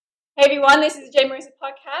Hey everyone, this is J Marissa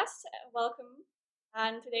Podcast. Welcome.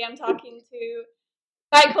 And today I'm talking to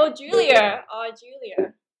FightCodeJulia or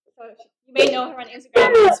Julia. So you may know her on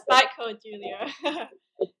Instagram as FightCodeJulia. How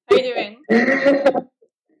are you doing?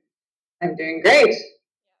 I'm doing great.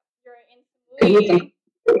 You're in Samui.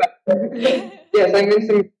 Yes, I'm in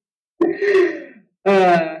some.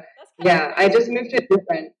 That's I just moved to a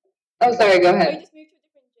different. Oh, sorry. Go Oh, you ahead. just moved to a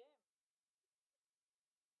different gym.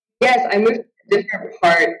 Yes, I moved to a different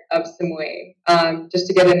part of Samui, just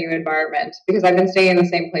to get a new environment because I've been staying in the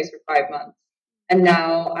same place for 5 months, and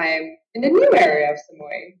now I'm in a new area of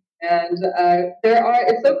Samui. And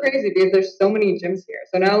it's so crazy because there's so many gyms here.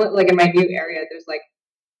 So now, like in my new area, there's like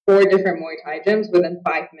 4 different Muay Thai gyms within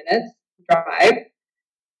 5 minutes drive.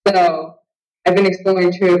 So I've been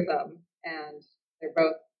exploring 2 of them, and they're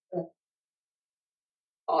both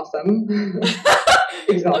awesome.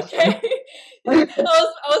 Exhausting. Okay. I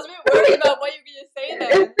was a bit worried about what you were going to say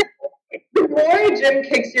then. The more a gym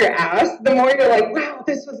kicks your ass, the more you're like, wow,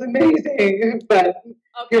 this was amazing. But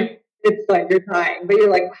it's like you're dying, but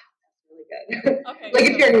you're like, wow, that's really good. Okay, like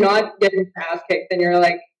if you're not getting your ass kicked, then you're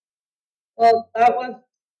like, well, that was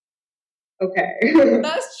okay.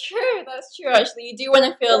 That's true. Actually, you do want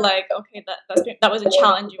to feel like, okay, that was a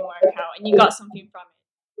challenging workout, and you got something from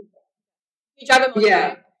it. Do you drive a motorcycle?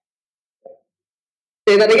 Yeah.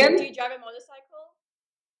 Say that again? Do you drive a motorcycle?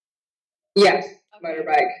 Yes,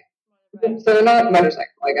 motorbike. So not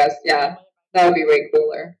motorcycle, I guess. Yeah, that would be way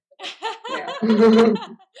cooler. Yeah.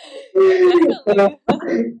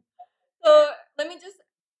 So let me just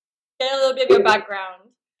get a little bit of your background.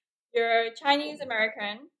 You're Chinese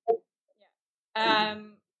American. Oh,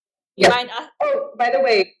 by the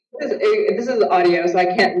way, this is audio, so I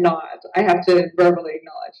can't nod. I have to verbally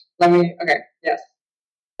acknowledge. Okay. Yes,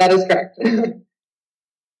 that is correct.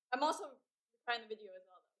 I'm also trying the video as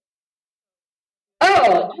well.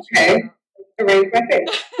 Oh, okay. Erase my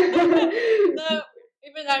face. No,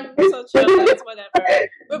 even I'm so chill. It's whatever.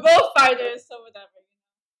 We're both fighters, so whatever.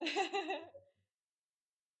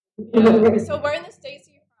 Yeah. So where in the States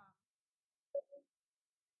are you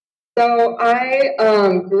from? So I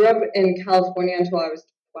grew up in California until I was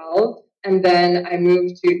 12, and then I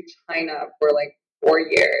moved to China for like 4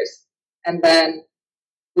 years, and then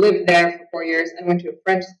lived there for 4 years and went to a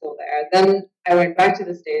French school there. Then I went back to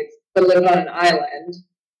the States, but lived on an island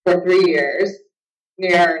for 3 years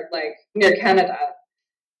near Canada.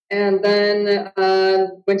 And then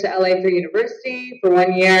went to LA for university for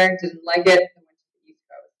 1 year, didn't like it, and went to the East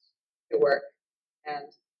Coast to work. And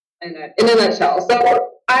in a nutshell. So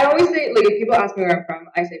I always say, like, if people ask me where I'm from,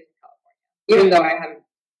 I say from California, even though I haven't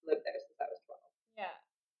lived there since I was 12. Yeah.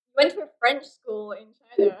 You went to a French school in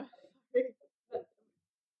China.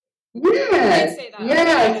 Yes.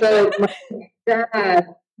 Yeah. So my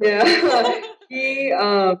dad, he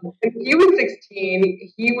when he was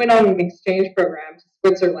 16, he went on an exchange program to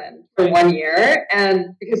Switzerland for 1 year,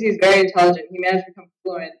 and because he's very intelligent, he managed to become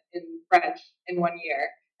fluent in French in 1 year.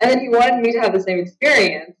 And then he wanted me to have the same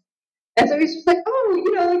experience. And so he's just like, oh,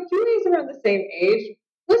 like Julie's around the same age.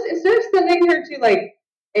 Instead of sending her to like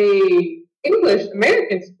a English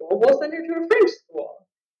American school, we'll send her to a French school.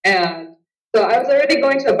 And so I was already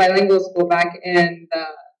going to a bilingual school back in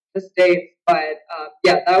the States, but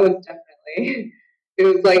that was definitely, it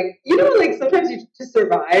was like, like sometimes you just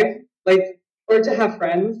survive, like, or to have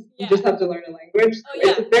friends, you just have to learn a language. So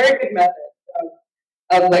it's a very good method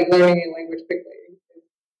of like learning a language quickly.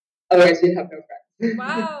 Otherwise, you'd have no friends.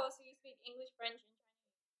 Wow, so you speak English, French,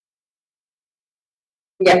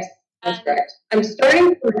 and Chinese? Yes, that's correct. I'm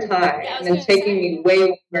starting to learn Thai, and it's taking me way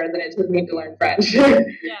longer than it took me to learn French. Yeah,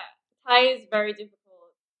 Thai is very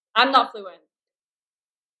difficult. I'm not fluent.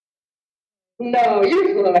 No,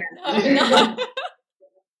 you're fluent. No, I'm not.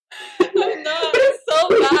 I'm not. It's so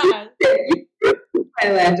bad. You went to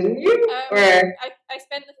Thailand, didn't you? I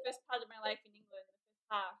spent the first part of my life in England, the first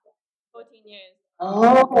half, 14 years.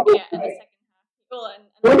 Oh. Yeah, and the second half. Well,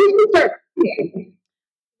 when did you start fighting?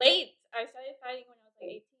 Late. I started fighting when I was like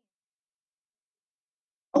 18.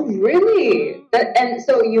 Oh, really? And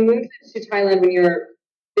so you moved to Thailand when you were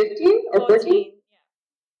 15 or 14?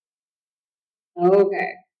 Yeah. Okay.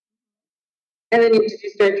 And then did you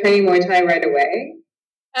start training Muay Thai right away?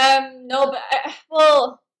 No, but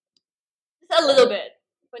just a little bit,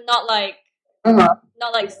 but not like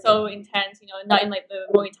not like so intense. Not in like the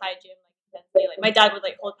Muay Thai gym like intensely. Like my dad would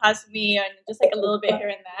like hold past me and just like a little bit here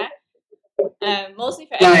and there. Mostly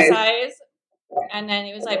for exercise. And then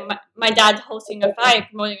it was like my dad hosting a fight,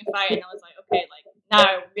 promoting a fight, and I was like, okay, like now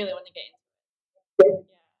I really want to get into it. Yeah.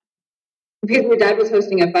 Because your dad was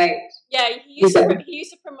hosting a fight. Yeah, he used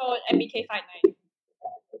to promote MBK Fight Night.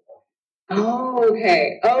 Oh,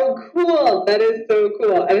 okay. Oh, cool. That is so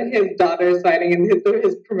cool. And his daughter's fighting in his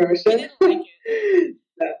promotion. He didn't like it.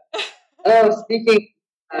 Yeah. Oh, speaking,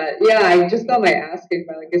 yeah, I just got my ass kicked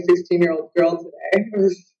by like a 16-year-old girl today.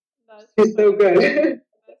 She's so good.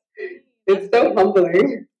 It's so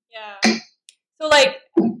humbling. Yeah. So, like,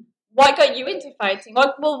 what got you into fighting?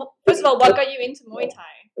 Well, first of all, what got you into Muay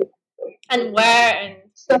Thai? And where and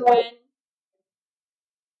when?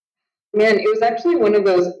 Man, it was actually one of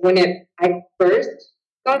those when I first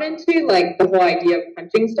got into like the whole idea of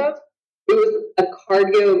punching stuff. It was a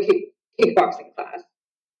cardio kickboxing class.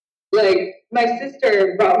 Like my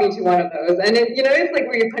sister brought me to one of those, and it's like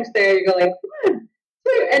where you punch there, you go like, come on.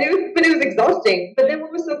 And but it was exhausting. But then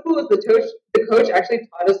what was so cool was the coach actually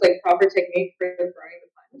taught us like proper technique for throwing the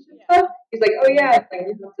punch and stuff. He's like, oh yeah, like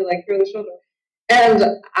you have to like throw the shoulder. And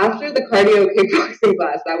after the cardio kickboxing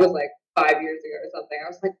class, that was like 5 years ago or something. I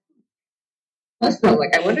was like, awesome.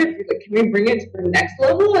 Like, I wonder if can we bring it to the next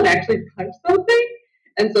level and actually punch something?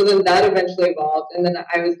 And so then that eventually evolved. And then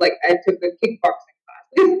I was like, I took a kickboxing class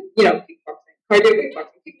because, kickboxing, cardio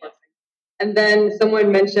kickboxing. And then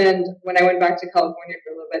someone mentioned when I went back to California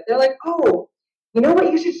for a little bit, they're like, oh, you know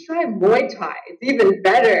what? You should try Muay Thai. It's even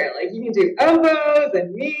better. Like, you can do elbows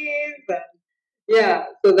and knees. And yeah.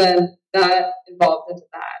 So then that evolved into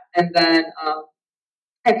that. And then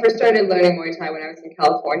I first started learning Muay Thai when I was in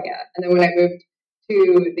California. And then when I moved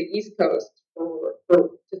to the East Coast to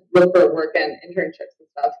look for work and internships and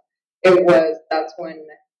stuff, that's when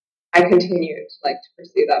I continued to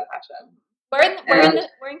pursue that passion. We're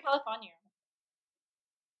in California.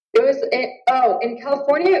 It was in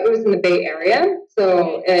California. It was in the Bay Area,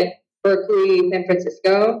 so at Berkeley, San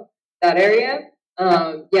Francisco, that area.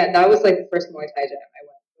 That was like the first Muay Thai gym I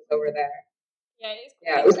went. Was over there. Yeah,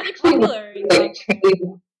 it was actually popular.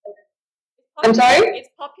 I'm sorry? It's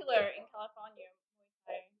popular in California.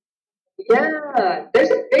 Yeah,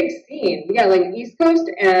 there's a big scene. Yeah, like East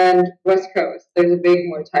Coast and West Coast. There's a big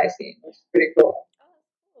Muay Thai scene, which is pretty cool. Oh,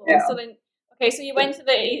 cool. Yeah. So then, so you went to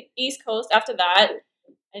the East Coast after that,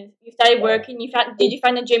 and you started working. Did you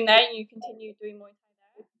find a gym there, and you continued doing Muay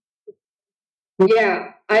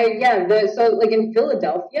Thai there? So like in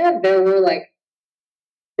Philadelphia, there's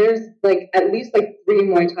at least 3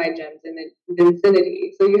 Muay Thai gyms in the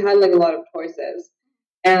vicinity. So you had a lot of choices.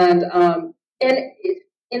 And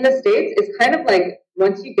in the States, it's kind of like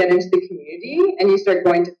once you get into the community and you start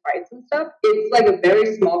going to fights and stuff, it's like a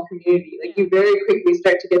very small community. Like you very quickly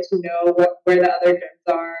start to get to know where the other gyms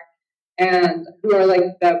are and who are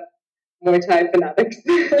the Muay Thai fanatics.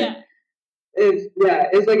 Yeah.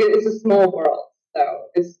 It's a small world. So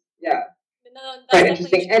it's quite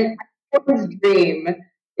interesting. True. And everyone's dream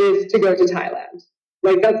is to go to Thailand.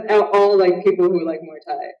 That's all people who like Muay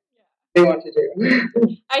Thai. They want to do.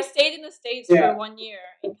 I stayed in the States for 1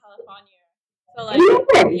 year in California. So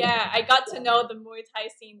I got to know the Muay Thai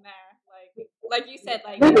scene there. Like you said,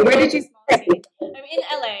 where did you stay? I'm in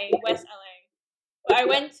LA, West LA. But I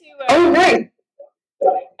went to nice.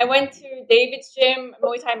 I went to David's gym,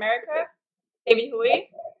 Muay Thai America, David Hui.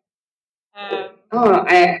 I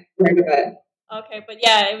heard of it. Okay, but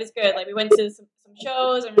yeah, it was good. We went to some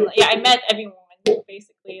shows and I met everyone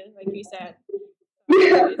basically, like you said.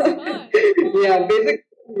 Yeah. It's fun. Yeah, basically,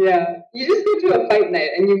 yeah. You just go to a fight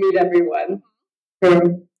night and you meet everyone. Yeah.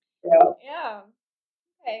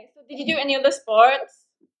 Okay, so did you do any other sports?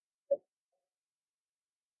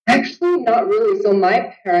 Actually, not really. So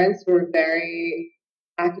my parents were very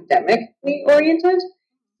academically oriented.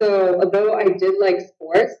 So although I did like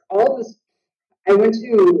sports, I went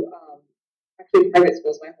to actually private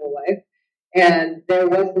schools my whole life, and there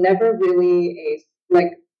was never really a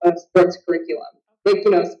sports curriculum. There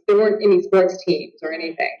weren't any sports teams or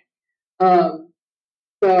anything.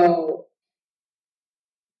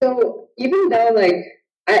 So even though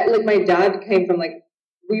my dad came from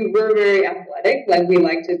we were very athletic, we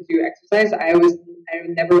liked to do exercise. I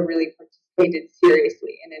never really participated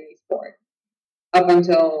seriously in any sport up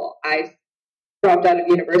until I dropped out of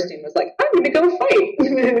university and was like, I'm going to go fight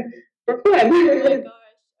for fun. Oh my gosh. Which of your parents?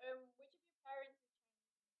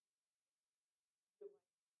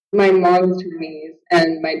 My mom's Chinese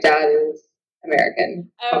and my dad is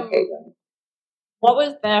American. What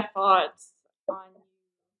was their thoughts on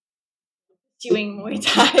doing Muay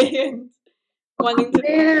Thai and wanting to?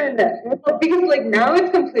 Man, because now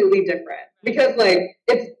it's completely different. Because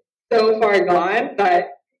it's so far gone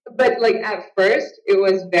but at first it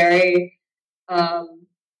was very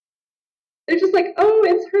they're just oh,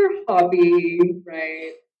 it's her hobby,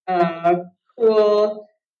 right? Cool,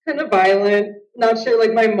 kind of violent, not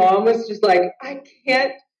sure. My mom was just I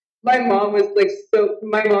can't. My mom is so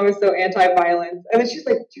anti-violence, and then she's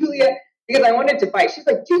like, Julia, because I wanted to fight. She's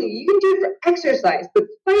like, Julie, you can do it for exercise, but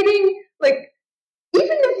fighting, like,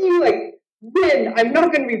 even if you like win, I'm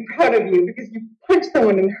not going to be proud of you because you punched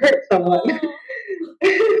someone and hurt someone.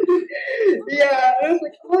 Yeah, I was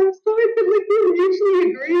like, oh, I'm sorry, but like we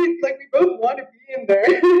mutually agreed, like we both want to be in there.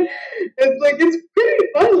 It's like it's pretty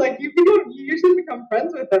fun. Like you usually become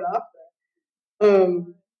friends with them after.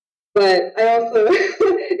 But I also,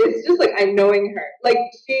 it's just like I'm knowing her. Like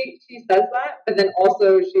she says that, but then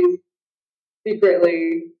also she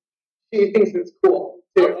thinks it's cool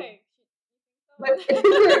too. Okay. But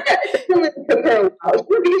it took her a while.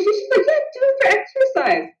 Because she's like, yeah, do it for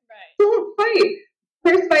exercise. Right. Don't fight.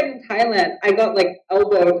 First fight in Thailand, I got like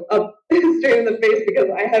elbowed up straight in the face because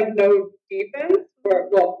I have no defense.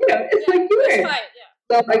 It's like you were.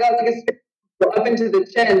 So I got like a straight up into the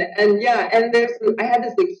chin, and I had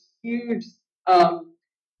this like huge.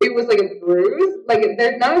 It was like a bruise. Like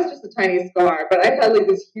now it's just a tiny scar, but I've had like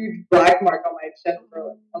this huge black mark on my chin for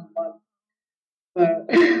like a month.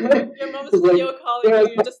 Your mom's still calling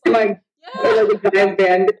you, just like a giant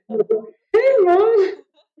band. Hey, Mom.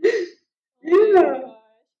 Yeah.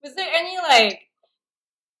 Was there any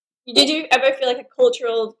did you ever feel like a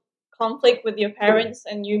cultural conflict with your parents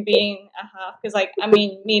and you being a half? Because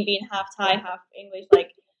me being half Thai, half English.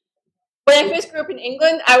 Like when I first grew up in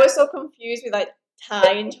England, I was so confused with like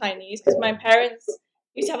Thai and Chinese because my parents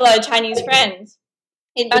used to have a lot of Chinese friends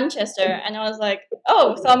in Manchester, and I was like,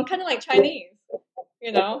 oh, so I'm kind of like Chinese.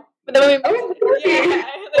 But then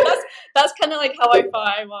that's kind of like how I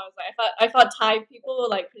thought I was. Like, I thought Thai people were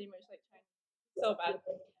like pretty much like Chinese. So bad.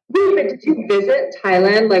 Wait, did you visit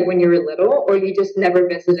Thailand like when you were little, or you just never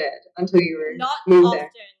visited until you were moved often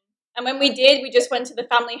there? And when we did, we just went to the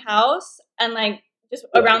family house and like just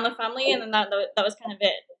around the family, and then that was kind of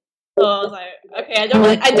it. So I was like, okay, I don't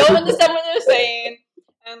understand what they're saying,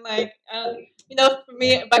 and like for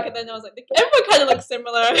me back then I was like everyone kind of looks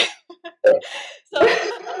similar. So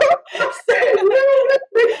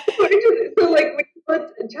like when you put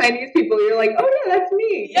Chinese people, you're like, oh yeah, that's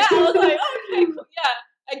me. Yeah, I was like, oh, okay, cool. Yeah,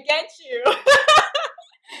 I get you.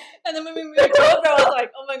 And then when we moved over, I was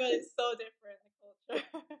like, oh my god, it's so different,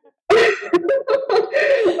 the culture.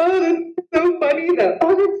 Oh, that's so funny though.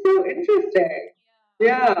 Oh, that's so interesting.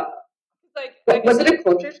 Yeah. Was it a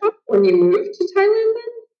culture shock when you moved to Thailand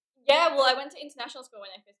then? Yeah, well, I went to international school when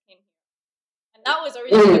I first came here, and that was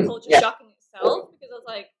already a culture shock in itself because I was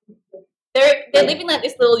like, they're living like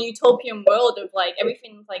this little utopian world of like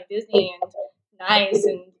everything's like Disney and nice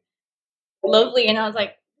and lovely, and I was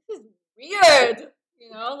like, this is weird,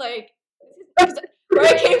 like this is where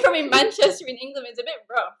I came from in Manchester in England is a bit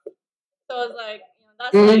rough. So I was like,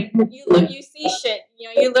 that's like you see shit,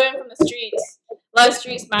 you learn from the streets. A lot of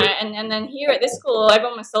street smart, and then here at this school,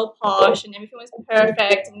 everyone was so posh and everything was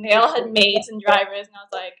perfect, and they all had maids and drivers, and I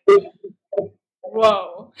was like,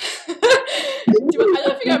 whoa. I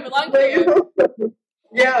don't think I belong here.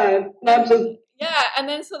 Yeah, not just. Yeah, and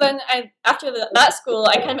then after that school,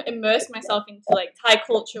 I kind of immersed myself into like Thai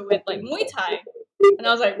culture with like Muay Thai, and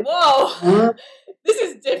I was like, whoa, this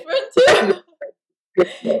is different too.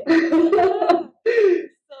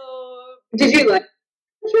 So. Did you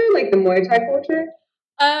like the Muay Thai culture?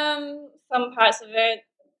 Some parts of it.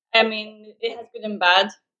 I mean, it has good and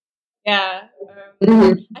bad. Yeah.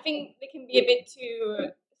 I think they can be a bit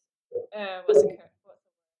too. What's the word?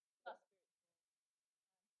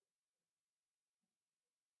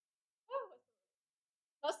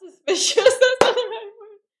 Not suspicious. That's not the right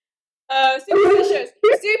word. Superstitious.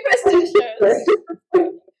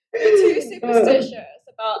 They're too superstitious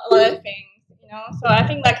about a lot of things, So I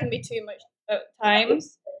think that can be too much at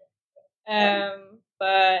times.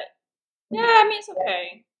 But yeah, I mean it's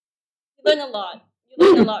okay. You learn a lot.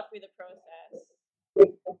 through the process.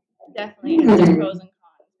 Definitely, it has its pros and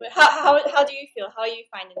cons. But how do you feel? How are you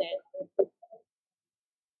finding it?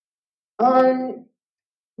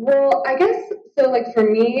 Well, I guess so. Like for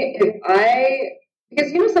me,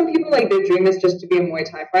 because some people like their dream is just to be a Muay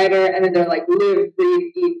Thai fighter, and then they're like live,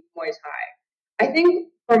 breathe, eat Muay Thai. I think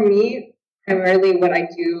for me, primarily what I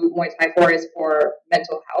do Muay Thai for is for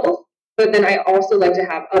mental health. But then I also like to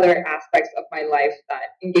have other aspects of my life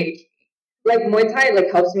that engage me. Like Muay Thai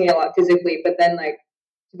like helps me a lot physically, but then like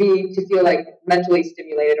to feel like mentally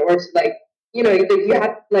stimulated, or to like you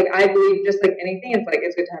have like I believe just like anything, it's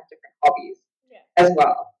good to have different hobbies as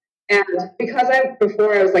well. And because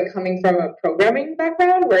before I was like coming from a programming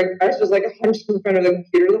background where I was just like hunched in front of the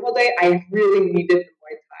computer the whole day, I really needed the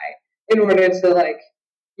Muay Thai in order to feel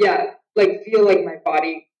like my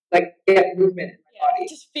body get movement in my body.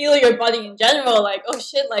 Just feel your body in general, like oh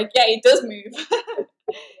shit, it does move.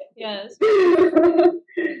 Yes.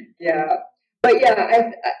 Yeah. But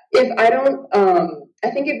yeah, if I don't, I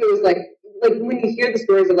think if it was like when you hear the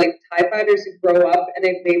stories of like Thai fighters who grow up and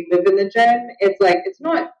they live in the gym, it's like it's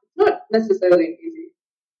not necessarily an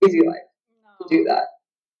easy life to do No. that.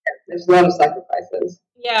 There's a lot of sacrifices.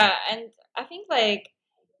 Yeah, and I think like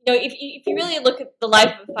if you really look at the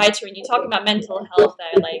life of a fighter and you talk about mental health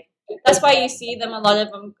there, like that's why you see them a lot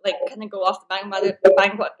of them like kind of go off the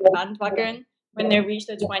bandwagon when they reach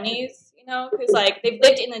their 20s, because like they've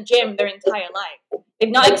lived in a gym their entire life. They've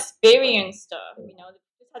not experienced stuff, they've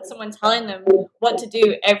just had someone telling them what to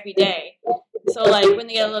do every day. So like when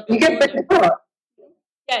they get a little You bit get older, burnt out.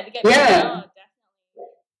 yeah, they get burned Yeah. out,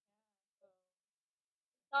 definitely.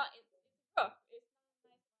 It's rough. It's not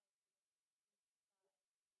nice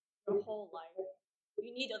your whole life.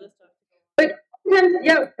 You need other stuff to go on. But sometimes,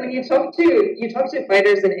 yeah, when you talk to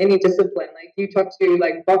fighters in any discipline, like you talk to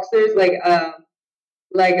like boxers, like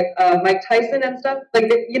Mike Tyson and stuff, like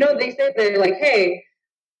they say they're like, hey,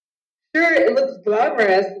 sure, it looks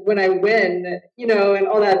glamorous when I win, and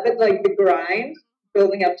all that, but like the grind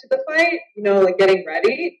building up to the fight, like getting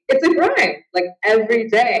ready, it's a grind. Like every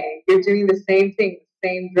day, you're doing the same thing,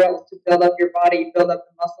 same drills to build up your body, build up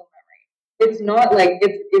the muscle memory. It's not like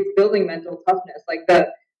it's building mental toughness, like the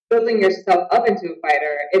building yourself up into a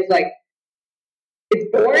fighter. It's like it's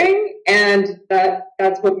boring, and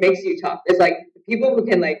that's what makes you tough. It's like the people who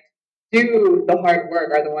can like do the hard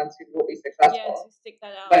work are the ones who will be Yeah, successful. to stick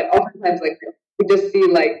that out. But oftentimes, like we just see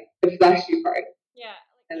like the flashy part, Yeah.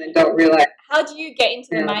 and then don't realize. How do you get into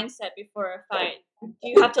the Yeah. mindset before a fight? Do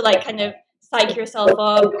you have to like kind of psych yourself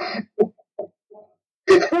up?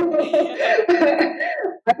 I'm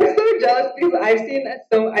so jealous because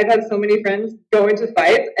I've had so many friends go into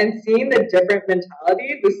fights, and seeing the different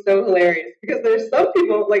mentalities is so hilarious because there's some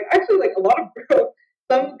people, like actually like a lot of girls,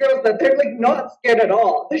 some girls that they're like not scared at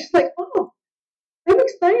all. They're just like, oh, I'm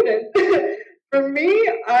excited. For me,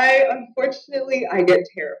 unfortunately I get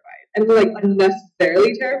terrified, and like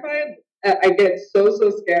unnecessarily terrified. I get so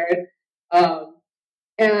scared. Um,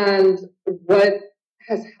 and what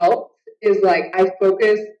has helped is like I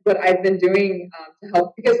focus what I've been doing to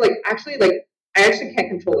help, because like I actually can't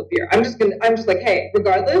control the fear. I'm just like, hey,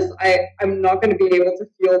 regardless, I'm not gonna be able to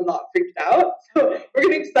feel not freaked out. So we're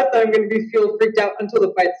gonna accept that I'm gonna be feel freaked out until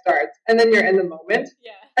the fight starts, and then you're in the moment.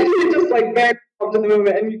 Yeah. And you're just like very involved in the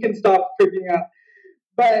moment, and you can stop freaking out.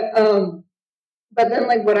 But then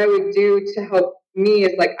like what I would do to help me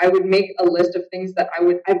is like I would make a list of things that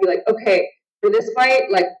I'd be like, okay, for this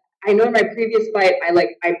fight, like I know in my previous fight I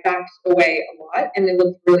backed away a lot and it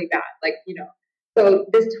looked really bad. So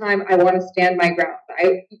this time I want to stand my ground.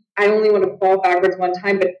 I only want to fall backwards one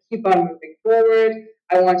time but keep on moving forward.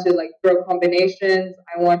 I want to like throw combinations.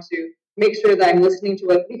 I want to make sure that I'm listening to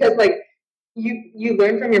what, because like you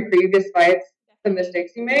learn from your previous fights the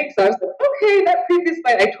mistakes you make. So I was like, okay, that previous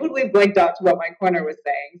fight, I totally blanked out to what my corner was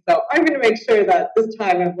saying. So I'm going to make sure that this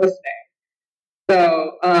time I'm listening.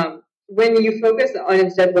 So when you focus on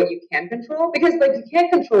instead what you can control, because like you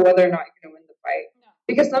can't control whether or not you're going to win the fight,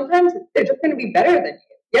 because sometimes they're just going to be better than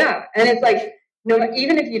you. Yeah, and it's like no,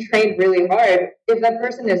 even if you train really hard, if that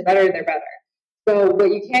person is better, they're better. So what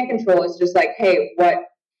you can't control is just like, hey, what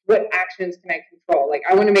actions can I control? Like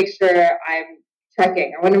I want to make sure I'm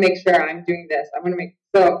checking. I want to make sure I'm doing this. I want to make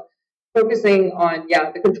so focusing on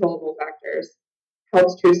the controllable factors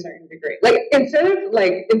helps to a certain degree. Like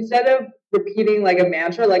instead of repeating like a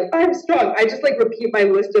mantra, like I'm strong, I just like repeat my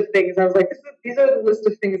list of things. I was like, these are the list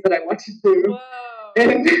of things that I want to do. Whoa.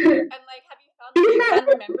 And like, have you found that you can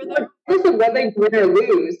remember them? Listen, whether you win or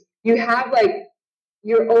lose, you have like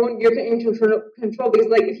you're in control, because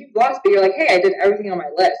like if you've lost but you're like, hey, I did everything on my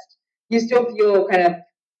list, you still feel kind of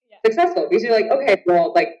successful because you're like, okay,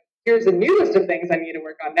 well, like here's a new list of things I need to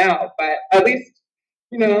work on now, but at least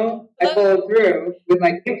I followed through with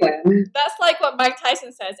my game plan. That's like what Mike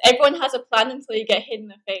Tyson says. Everyone has a plan until you get hit in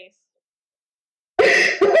the face.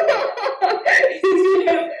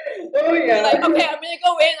 Oh yeah. You're like, okay, I'm gonna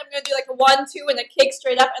go in. I'm gonna do like a 1-2 and a kick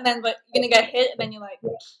straight up, and then but you're gonna get hit, and then you're like,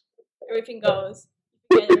 everything goes.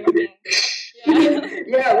 You get everything.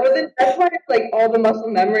 Yeah. Well, then that's why like all the muscle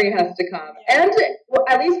memory has to come, and well,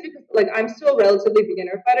 at least because like I'm still a relatively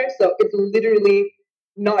beginner fighter, so it's literally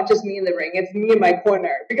not just me in the ring; it's me in my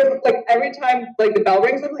corner. Because like every time like the bell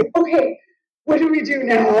rings, I'm like, okay, what do we do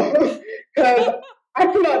now? Because I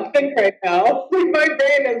cannot think right now. Like my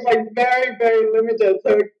brain is like very, very limited.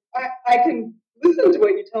 So I can listen to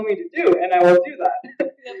what you tell me to do, and I will do that.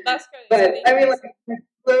 Yeah, that's good. But I mean, like I'm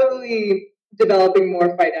slowly developing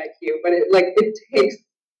more fight IQ, but it takes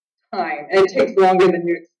time, and it takes longer than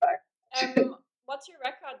you expect. What's your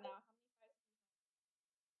record now?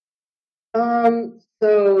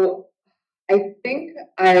 So I think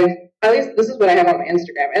at least this is what I have on my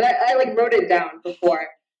Instagram, and I like wrote it down before.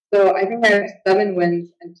 So I think I have 7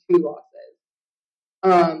 wins and 2 losses.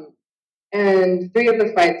 And 3 of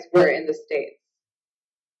the fights were in the States.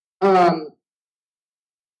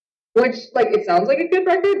 Which, like, it sounds like a good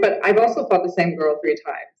record, but I've also fought the same girl 3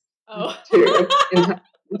 times. Oh. Too.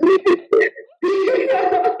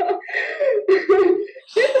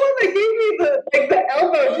 She's the one that gave me the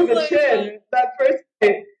elbow to the chin. That first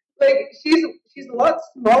fight. Like, she's a lot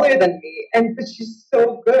smaller than me, but she's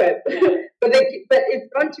so good. but it's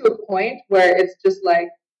gone to a point where it's just like,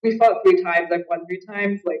 we fought 3 times, I've won 3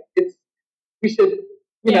 times. Like, we should,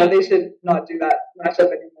 they should not do that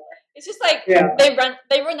matchup anymore. It's just like they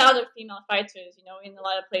run out of female fighters, in a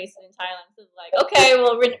lot of places in Thailand. So it's like, okay,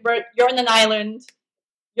 well, you're on an island,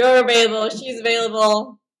 you're available, she's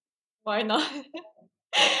available. Why not?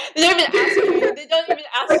 They don't even ask you. They don't even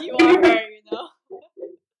ask you or her,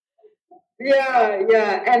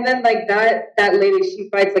 Yeah, and then like that lady, she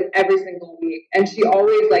fights like every single week, and she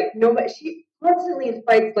always she constantly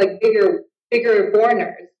fights like bigger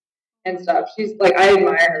foreigners and stuff. She's like, I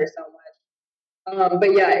admire her so much.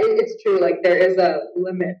 But yeah, it's true. Like there is a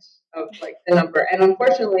limit of like the number, and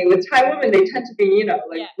unfortunately, with Thai women, they tend to be,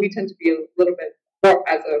 we tend to be a little bit more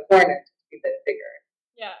as a foreigner to be a bit bigger.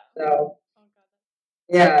 Yeah. So.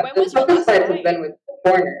 Yeah, the toughest fights have been with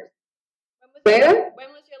foreigners. When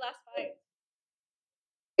was your last fight?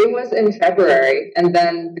 It was in February, and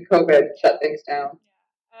then the COVID shut things down.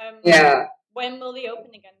 Yeah. When will they open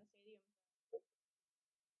again, the stadium?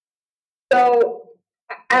 So,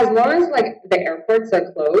 as long as like the airports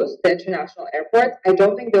are closed, the international airports, I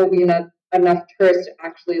don't think there will be enough tourists to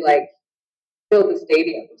actually like fill the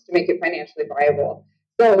stadiums to make it financially viable.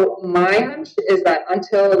 So my hunch is that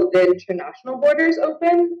until the international borders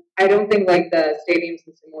open, I don't think like the stadiums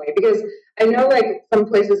in Samui, because I know like some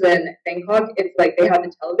places in Bangkok, it's like they have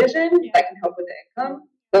the television that can help with the income.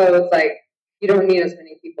 So it's like you don't need as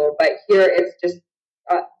many people, but here it's just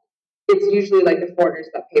it's usually like the foreigners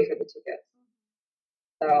that pay for the tickets.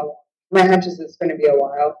 So my hunch is it's going to be a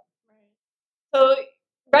while. Right. So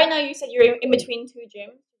right now you said you're in between 2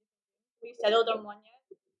 gyms. Have you settled on one yet?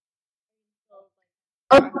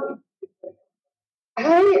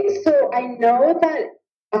 I know that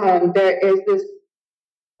there is this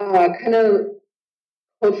kind of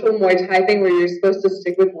cultural Muay Thai thing where you're supposed to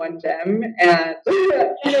stick with one gym and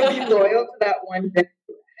be loyal to that one gym.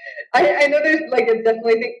 I know there's like a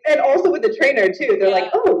definitely thing, and also with the trainer too. They're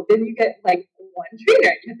like, oh, then you get like one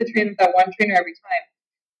trainer. You have to train with that one trainer every time.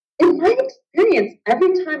 In my experience,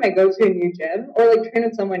 every time I go to a new gym or like train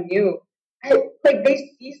with someone new,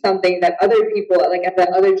 they see something that other people like at the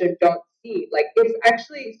other gym don't see. Like it's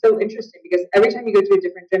actually so interesting because every time you go to a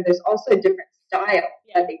different gym, there's also a different style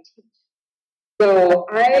that they teach. So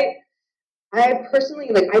I personally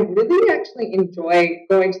I really actually enjoy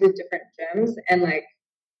going to the different gyms and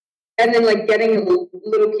then like getting a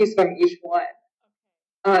little piece from each one.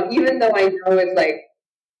 Even though I know it's like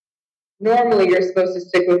normally you're supposed to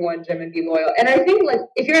stick with one gym and be loyal. And I think like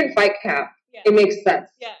if you're in fight camp, it makes sense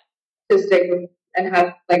to stick with and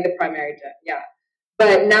have like the primary gym. Yeah.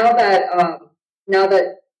 But now that none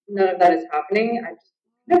of that is happening, I just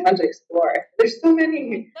have fun to explore. There's so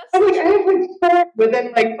many. I have like 4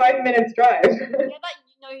 within like 5 minutes drive.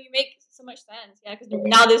 You make so much sense. Yeah, because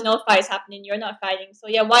now there's no fights happening. You're not fighting, so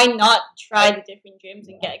yeah, why not try the different gyms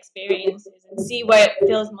and get experiences and see where it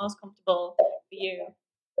feels most comfortable for you?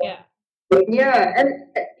 Yeah. Yeah, and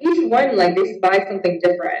each one like they spy something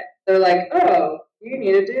different. They're like, oh, you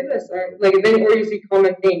need to do this, or you see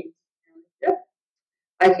common themes. Yep.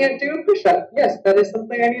 I can't do a push-up. Yes, that is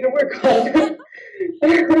something I need to work on.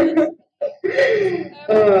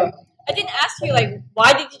 I didn't ask you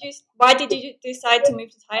why did you decide to move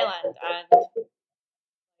to Thailand,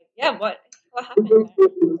 and what happened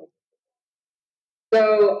there?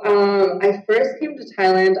 So I first came to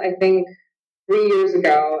Thailand I think 3 years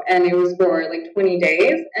ago, and it was for like 20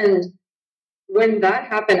 days. And when that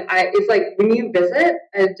happened, it's like when you visit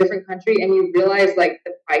a different country and you realize like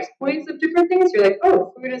the price points of different things, you're like,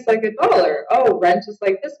 oh, food is like $1. Oh, rent is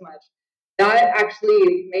like this much. That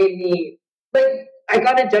actually made me I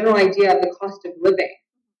got a general idea of the cost of living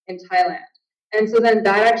in Thailand. And so then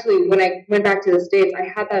that actually, when I went back to the States, I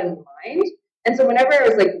had that in mind. And so whenever I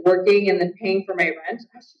was like working and then paying for my rent,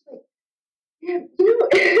 I was just like, yeah,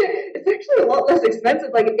 it's actually a lot less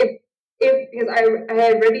expensive. Like because I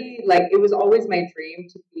already it was always my dream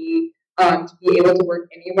to be able to work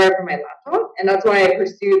anywhere from my laptop, and that's why I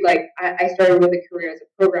pursued I started with a career as a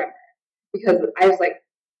programmer, because I was like,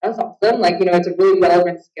 that's awesome. It's a really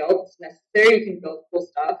relevant skill. It's necessary. You can build cool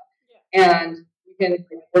stuff, and you can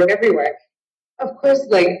work everywhere. of course,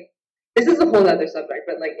 like, this is a whole other subject,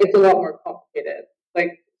 but like, it's a lot more complicated.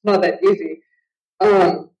 Like, it's not that easy.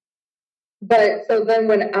 But so then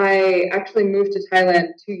when I actually moved to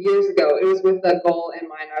Thailand 2 years ago, it was with a goal in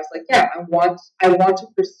mind. I was like, yeah, I want to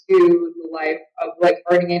pursue the life of like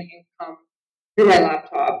earning an income through my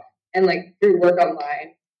laptop and like through work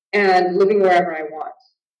online and living wherever I want.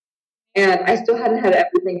 And I still hadn't had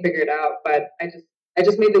everything figured out, but I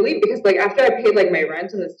just made the leap because like after I paid like my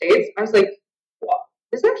rent in the States, I was like, wow,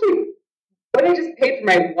 this actually what I just paid for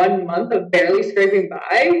my 1 month of barely scraping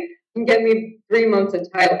by can get me 3 months in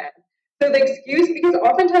Thailand. So the excuse, because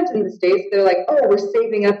oftentimes in the States, they're like, oh, we're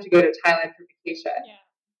saving up to go to Thailand for vacation. Yeah.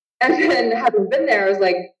 And then having been there, I was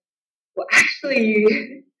like, well,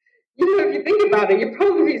 actually, you know, if you think about it, you're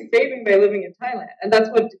probably saving by living in Thailand. And that's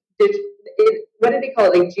what what do they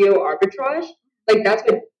call it? Like geo arbitrage? Like that's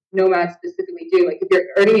what nomads specifically do. Like if you're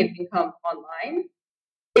earning an income online,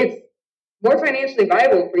 it's more financially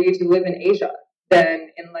viable for you to live in Asia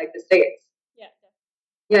than in like the States. Yeah.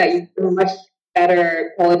 Yeah, you have a much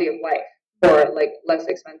better quality of life for like less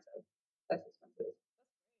expensive. Are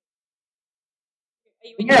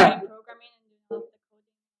you enjoying programming and doing all the coding?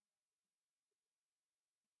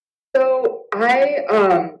 So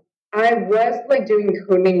I was like doing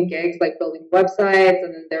coding gigs, like building websites,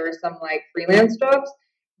 and then there were some like freelance jobs.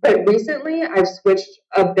 But recently, I've switched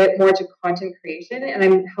a bit more to content creation, and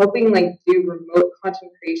I'm helping like do remote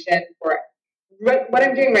content creation for what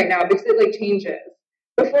I'm doing right now because it like changes.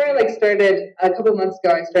 Before I like started a couple months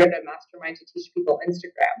ago, I started a mastermind to teach people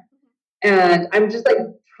Instagram, and I'm just like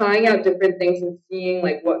trying out different things and seeing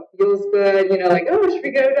like what feels good. You know, like oh, should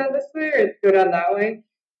we go down this way or go down that way?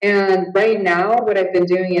 And right now, what I've been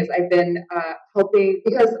doing is I've been helping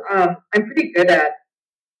because I'm pretty good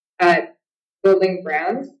at building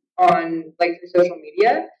brands on like through social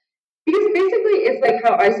media. Because basically, it's like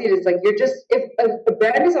how I see it is like you're just if a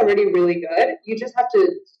brand is already really good, you just have to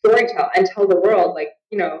storytell and tell the world like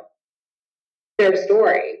you know their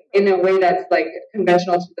story in a way that's like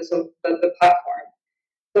conventional to the platform.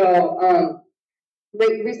 So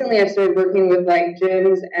like recently, I've started working with like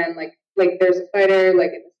gyms and like there's a fighter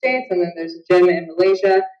like in the States and then there's a gym in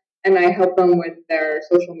Malaysia, and I help them with their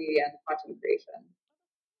social media and content creation.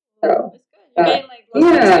 So it's good. You're getting like lots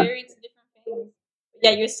of experience in different things.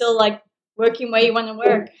 Yeah, you're still like working where you want to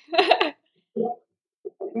work.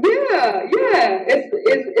 Yeah.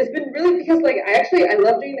 It's been really because like I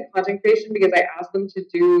love doing the content creation because I ask them to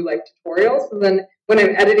do like tutorials, and then when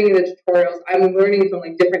I'm editing the tutorials, I'm learning from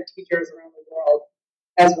like different teachers around the world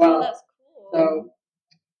as well. Oh, that's cool. So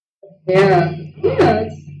yeah,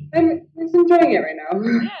 I'm enjoying it right now. Yeah,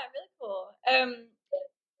 really cool.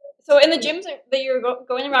 So in the gyms that you're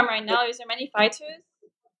going around right now, is there many fighters?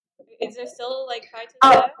 Is there still like fighters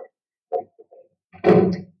there?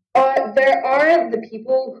 There are the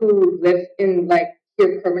people who live in like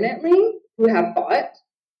here permanently who have fought.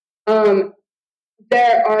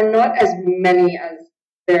 There are not as many as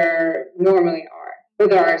there normally are, but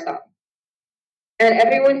there are some. And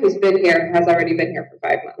everyone who's been here has already been here for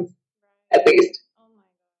 5 months, at least. Oh my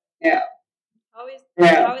god. Yeah.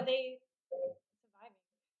 How are they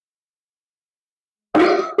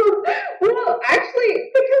surviving? Well,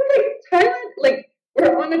 actually, because like Thailand, like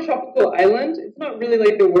we're on a tropical island, it's not really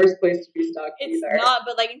like the worst place to be stuck it's either. Not,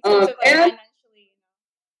 but like in terms of like financially.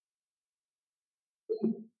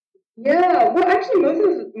 Yeah, well,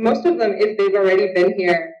 actually, most of them, if they've already been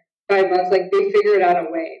here 5 months, like they figured out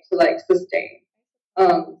a way to like sustain.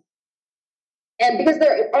 And because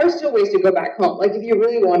there are still ways to go back home. Like if you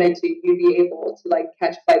really wanted to, you'd be able to like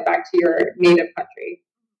catch a flight back to your native country.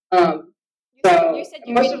 You said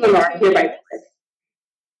most of them are here by choice.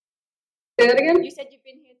 Say that again? You said you've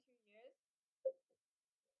been here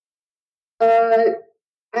 2 years?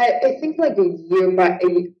 I think like a year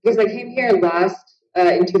because I came here last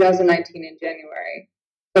in 2019 in January,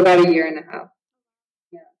 so about a year and a half.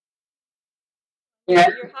 Yeah.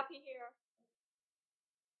 You're happy here?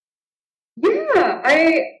 Yeah,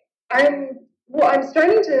 I'm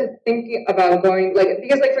starting to think about going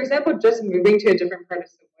because like for example, just moving to a different part of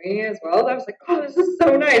Samui as well. I was like, oh, this is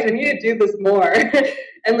so nice. I need to do this more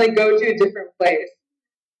and like go to a different place.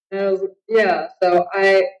 And I was so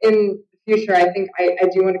in the future I think I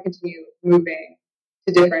do want to continue moving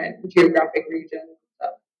to different geographic regions and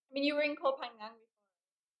stuff. I mean, you were in Koh Phangan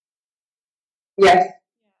before. Yes.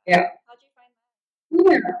 Yeah. How'd you find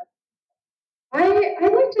that? Yeah. I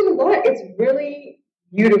liked it a lot. It's really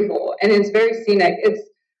beautiful and it's very scenic. It's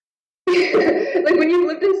like when you've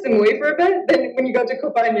lived in Samui for a bit, then when you go to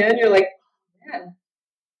Koh Phangan, you're like, oh, man,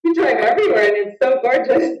 you drive everywhere and it's so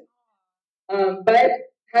gorgeous. But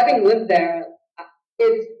having lived there,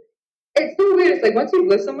 it's so weird. It's like once you've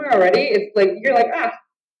lived somewhere already, it's like you're like,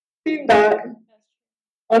 seen that.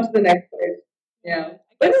 On to the next place. Yeah.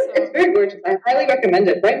 But it's very gorgeous. I highly recommend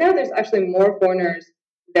it. Right now, there's actually more foreigners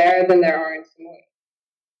there than there are in Samui.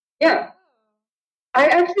 Yeah. I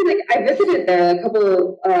actually I visited there a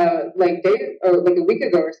couple days or like a week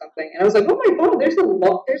ago or something, and I was like, oh my god, there's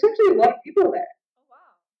actually a lot of people there. Oh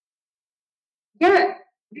wow. Yeah,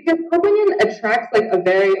 because Copenhagen attracts like a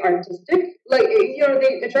very artistic,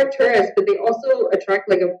 they attract tourists, but they also attract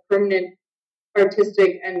like a permanent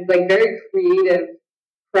artistic and like very creative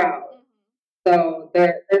crowd. So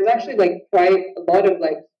there's actually like quite a lot of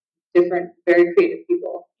like different, very creative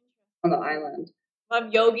people on the island. A lot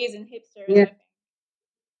of yogis and hipsters. Yeah.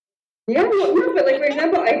 Yeah, no, but like for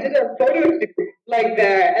example, I did a photo shoot like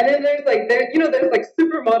there, and then there's like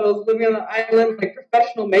supermodels living on the island, like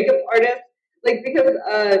professional makeup artists, like because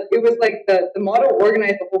it was like the model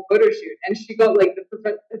organized the whole photo shoot, and she got like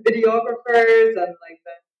the videographers and like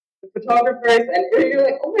the photographers, and you're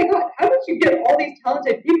like, oh my god, how did you get all these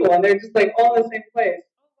talented people, and they're just like all in the same place?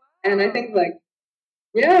 And I think like,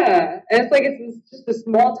 yeah, and it's like it's just a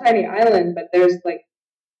small tiny island, but there's like,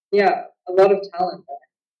 yeah, a lot of talent there.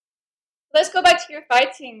 Let's go back to your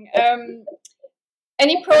fighting.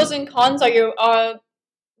 Any pros and cons are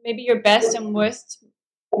maybe your best and worst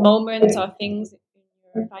moments or things in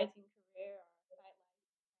your fighting career,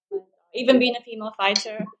 or even being a female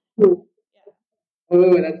fighter? Yeah.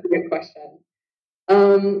 Oh, that's a good question.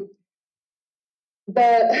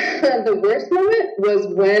 The worst moment was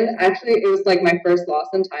when actually it was like my first loss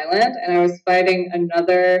in Thailand, and I was fighting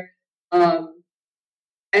another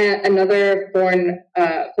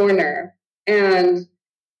foreigner,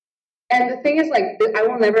 and the thing is, like, I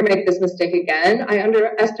will never make this mistake again. I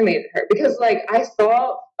underestimated her because, like, I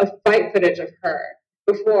saw a fight footage of her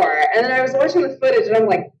before, and then I was watching the footage, and I'm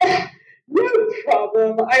like, no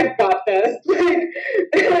problem, I've got this.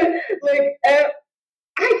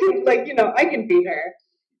 I can beat her.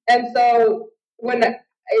 And so when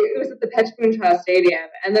it was at the Pechpoon Stadium,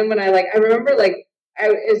 and then when I remember, like, I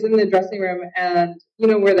was in the dressing room, and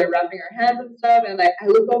where they're wrapping her hands and stuff, and I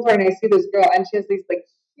look over and I see this girl, and she has these like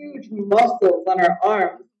huge muscles on her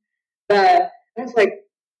arms that I was like,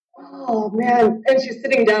 oh man. And she's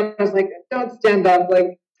sitting down. I was like, don't stand up.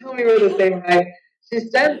 Like, tell me we're the same height. She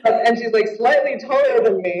stands up and she's like slightly taller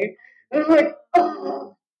than me. And I'm like,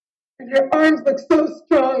 oh. And her arms look so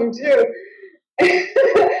strong too.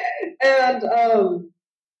 And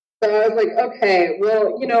so I was like, okay,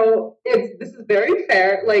 well, this is very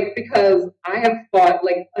fair, like, because I have fought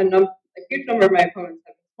like a huge number of my opponents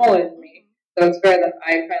have been smaller than me. So it's fair that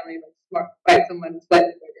I finally fight someone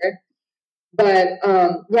slightly bigger. But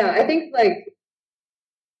yeah, I think like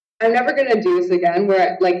I'm never gonna do this again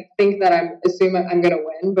where I think that I'm assuming I'm gonna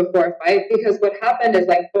win before a fight, because what happened is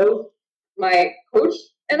like both my coach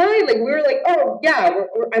and I we were like, oh yeah,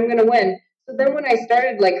 I'm gonna win. So then when I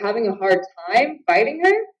started like having a hard time fighting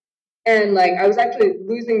her, and like I was actually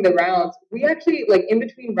losing the rounds, we actually like in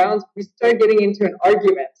between rounds we started getting into an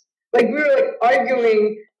argument. Like we were like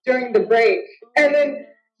arguing during the break, and then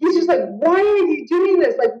he's just like, why are you doing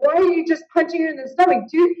this? Like, why are you just punching her in the stomach,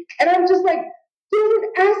 dude? And I'm just like,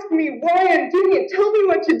 don't ask me why I'm doing it. Tell me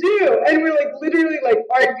what to do. And we're like literally like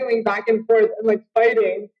arguing back and forth and like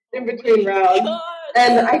fighting in between rounds.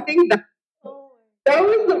 And I think that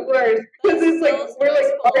was the worst, because it's like we're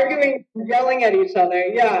like arguing, yelling at each other.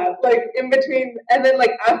 Yeah, like in between, and then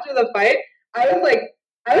like after the fight, I was like,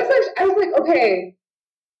 okay,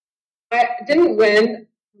 I didn't win.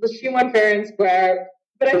 She won fair and square,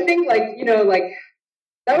 but I think like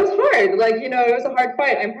that was hard. Like it was a hard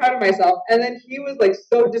fight. I'm proud of myself. And then he was like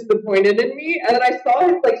so disappointed in me, and then I saw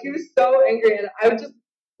him like he was so angry, and I would just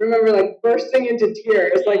remember like bursting into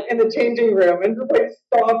tears like in the changing room and just like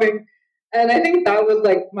sobbing. And I think that was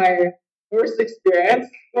like my worst experience,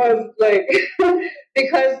 was like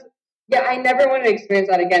because yeah, I never want to experience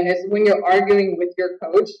that again. Is when you're arguing with your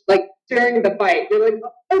coach like during the fight. You're like,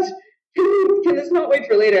 can this not wait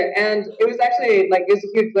for later? And it was actually like it was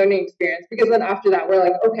a huge learning experience, because then after that we're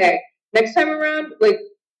like, okay, next time around, like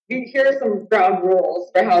here are some ground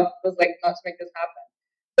rules for how was like not to make this happen.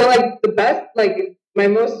 So like the best, like my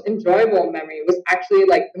most enjoyable memory was actually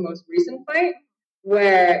like the most recent fight,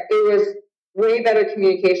 where it was way better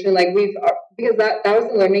communication. Like because that was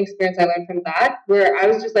the learning experience I learned from that, where I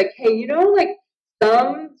was just like, hey, like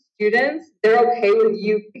some students, they're okay with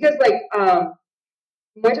you, because like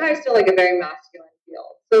Muay Thai is still like a very masculine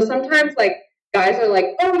field. So sometimes like guys are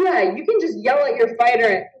like, oh yeah, you can just yell at your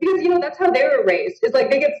fighter, because that's how they were raised. It's like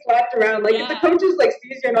they get slapped around. Like if the coaches like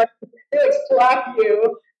sees you're not, they like slap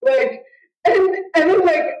you. Like and then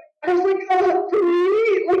like I was like, oh, for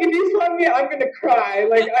me, like if you slap me, I'm gonna cry.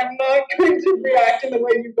 Like I'm not going to react in the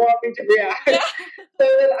way you want me to react. Yeah. So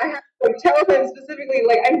then I have to like tell him specifically,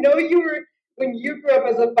 like I know you were when you grew up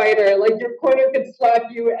as a fighter, like your corner could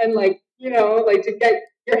slap you and like like to get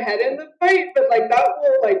your head in the fight, but like that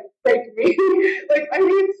will like break me. Like I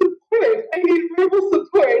need support. I need verbal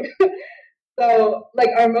support. So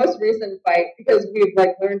like our most recent fight, because we've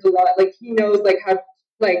like learned a lot, like he knows like how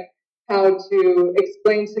to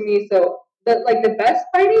explain to me. So that like the best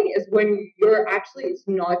fighting is when you're actually it's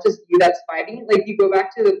not just you that's fighting. Like you go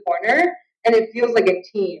back to the corner and it feels like a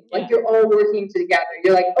team. Like you're all working together.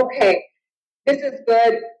 You're like, okay, this is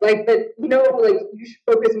good. Like but like you should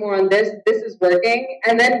focus more on this. This is working.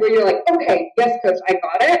 And then where you're like, okay, yes, coach, I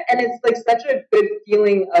got it. And it's like such a good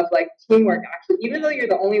feeling of like teamwork actually. Even though you're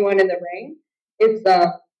the only one in the ring, it's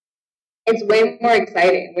way more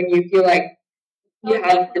exciting when you feel like you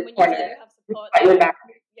have your corner. You have support. Your back.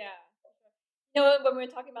 Yeah. When we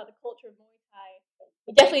were talking about the culture of Muay Thai,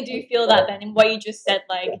 you definitely do feel that then in what you just said.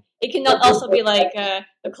 Like it can also be like a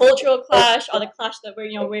cultural clash or the clash that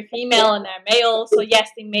we're female and they're male. So yes,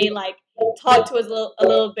 they may like talk to us a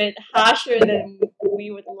little bit harsher than we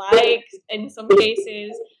would like in some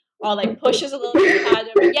cases, or like push us a little bit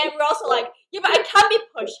harder. But yeah, we're also like, yeah, but I can be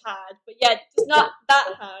pushed hard, but yeah, just not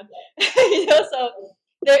that hard. So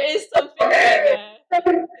there is something like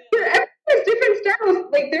There's different styles.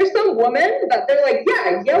 Like there's some women that they're like,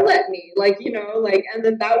 yeah, yell at me, like and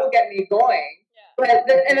then that will get me going. Yeah. But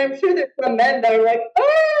and I'm sure there's some men that are like,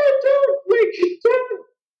 oh, don't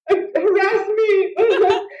harass me.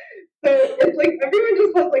 So it's like everyone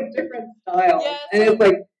just has like different styles, and it's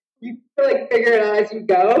like you have to like figure it out as you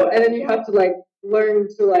go, and then you have to like learn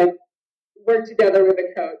to like work together with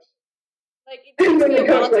a coach. Like it takes me a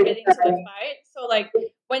while to get into the fight. So like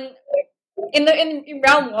when in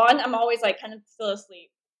round one, I'm always like kind of still asleep.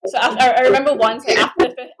 So I remember once like, after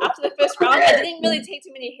the first round, I didn't really take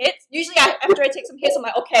too many hits. Usually after I take some hits, I'm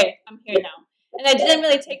like, okay, I'm here now. And I didn't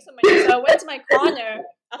really take so many. So I went to my corner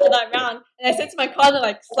after that round, and I said to my corner,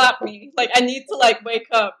 like, slap me. Like, I need to, like, wake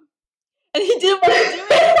up. And he didn't want to do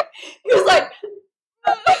it. He was like,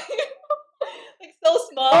 like, so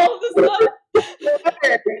small.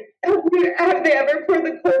 Have they ever poured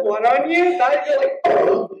the cold water on you? That you're like,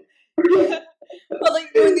 oh. But,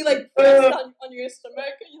 like, when you, like, press on your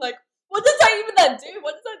stomach, and you're like, what does that do?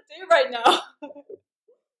 What does that do right now?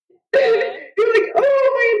 You're like,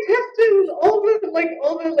 oh, my intestines, all the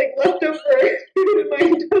leftover food in my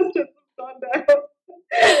intestines have gone down.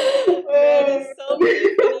 There's so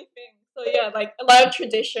many funny things. So yeah, like a lot of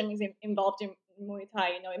tradition is involved in Muay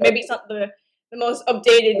Thai. Maybe it's not the most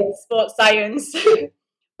updated sports science,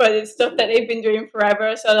 but it's stuff that they've been doing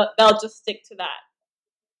forever. So they'll just stick to that.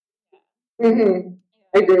 Mm-hmm.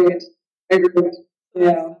 Agreed.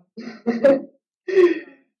 Yeah.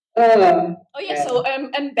 So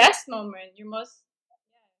and best moment, your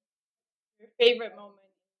favorite moment.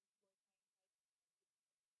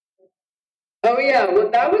 Oh yeah,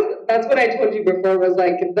 well that's what I told you before was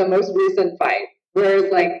like the most recent fight,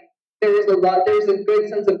 whereas like there was a good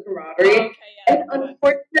sense of camaraderie. And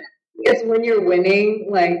unfortunately, it's when you're winning,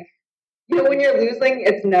 like when you're losing,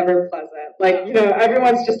 it's never pleasant. Like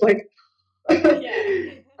everyone's just like, but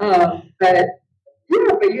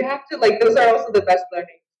you have to like those are also the best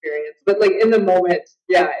learning experience. But like in the moment,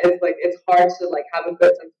 it's like it's hard to like have a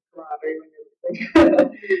good sense of camaraderie when you're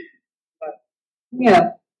losing. But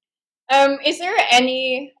yeah. Is there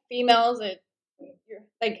any females that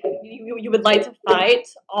you would like to fight,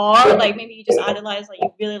 or like maybe you just idolize, like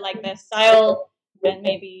you really like their style, and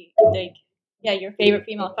maybe like your favorite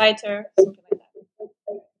female fighter, something like that?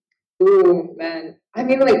 Ooh, man. I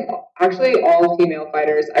mean, like actually, all female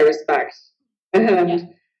fighters I respect, and I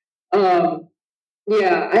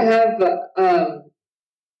have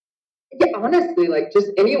honestly, like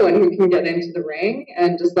just anyone who can get into the ring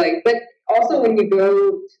and just like, but also when you go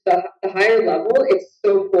to the higher level, it's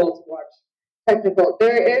so cool to watch technical.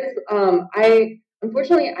 There is,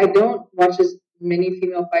 unfortunately, I don't watch as many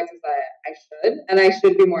female fights as I should, and I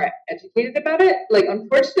should be more educated about it. Like,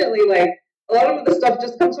 unfortunately, like a lot of the stuff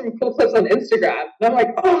just comes from cool clips on Instagram, and I'm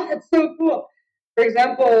like, oh, that's so cool. For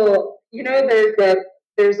example,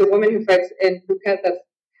 there's a woman who fights in Phuket that's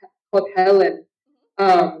called Helen.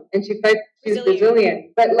 And she's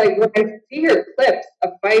Brazilian. But like when I see her clips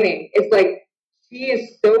of fighting, it's like she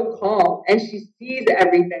is so calm and she sees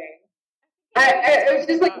everything. It's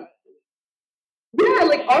just like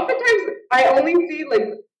like oftentimes I only see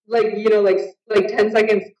like 10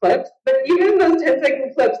 seconds clips, but even those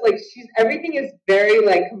 10-second clips, like everything is very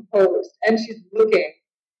like composed and she's looking.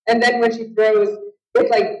 And then when she throws, it's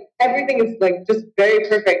like everything is like just very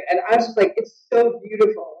perfect. And I was just like, it's so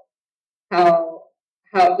beautiful how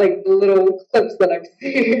like the little clips that I've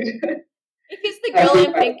seen. If it's the girl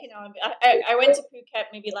I'm thinking of, I went to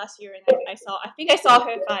Phuket maybe last year and I think I saw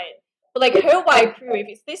her fight. But like her white crew, if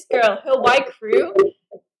it's this girl, her white crew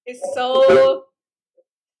is so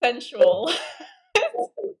sensual.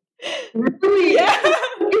 Really? Yeah.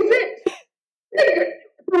 Is it?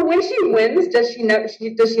 But when she wins, does she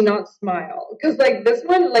not smile? Because like this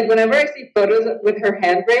one, like whenever I see photos with her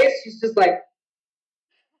hand raised, she's just like,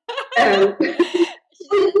 how are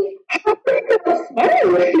you not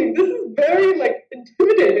smiling? This is very like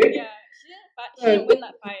intimidating. Yeah, she didn't win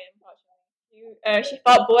that fight, unfortunately. She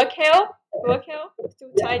fought Buakeo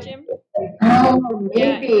through Thai gym. Oh,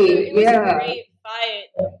 maybe. It was a great fight,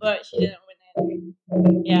 but she didn't win it.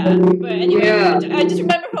 Yeah, but anyway, I just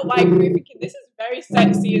remember her white crew thinking this is very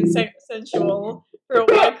sexy and sensual for a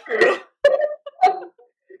white crew.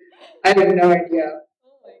 I have no idea.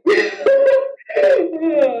 Oh my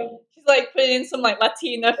god. She's like putting in some like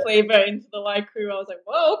Latina flavor into the white crew. I was like,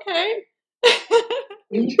 whoa, okay.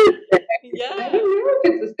 Interesting. Yeah. I don't know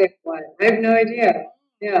if it's the same one. I have no idea.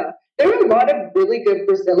 Yeah. There are a lot of really good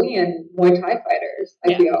Brazilian Muay Thai fighters,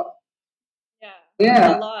 I feel.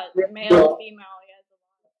 Yeah. A lot. Male, female,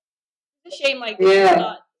 it's a shame, like, there's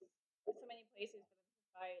not so many places to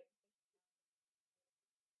fight.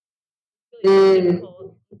 It's really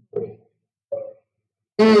difficult.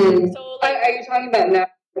 So, like, are you talking about now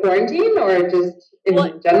quarantine or just in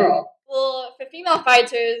general? Well, for female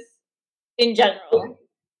fighters in general,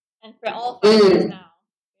 and for all fighters now,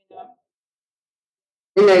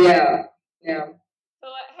 you know. Yeah. So,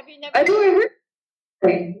 have you never?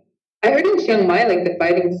 I heard in Chiang Mai, like the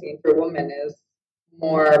fighting scene for women is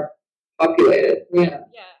more populated. Yeah.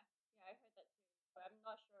 Yeah, I heard that too, but I'm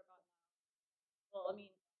not sure about now. Well, I mean,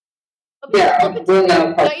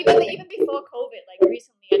 even before COVID, like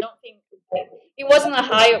recently, I don't think it wasn't a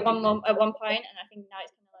high at one point, and I think now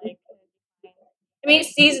it's kind of like. I mean,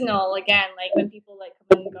 it's seasonal again, like when people like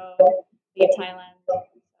come and go, leave Thailand.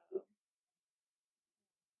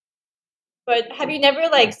 But have you never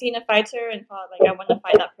like seen a fighter and thought like I want to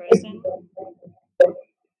fight that person?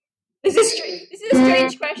 This is a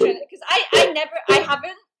strange question because I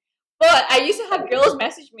haven't. But I used to have girls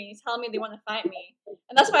message me telling me they want to fight me,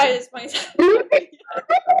 and that's why I just want to. It's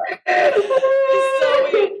so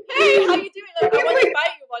weird. Hey, how you doing? Like, I want to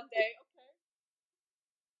fight you one day.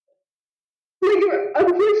 Like,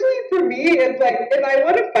 unfortunately for me, it's like if I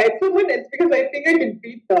want to fight someone, it's because I think I can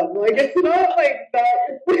beat them. Like it's not like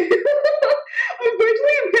that.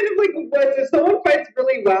 Unfortunately, I'm kind of like, if someone fights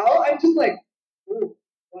really well, I'm just like, ooh,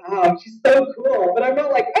 wow, she's so cool. But I'm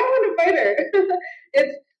not like, I want to fight her.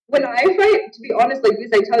 It's when I fight, to be honest, like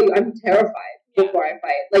because I tell you, I'm terrified before I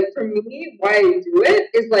fight. Like for me, why I do it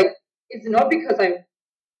is like it's not because I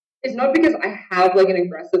have like an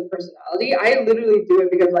aggressive personality. I literally do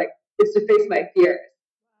it because like it's to face my fears.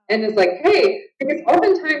 And it's like, hey, because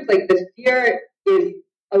oftentimes like the fear is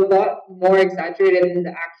a lot more exaggerated than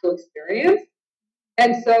the actual experience.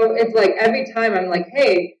 And so it's like every time I'm like,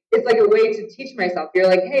 hey, it's like a way to teach myself. You're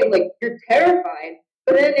like, hey, like you're terrified,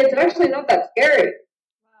 but then it's actually not that scary.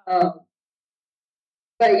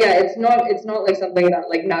 But yeah, it's not like something that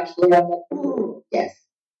like naturally I'm like, ooh, yes,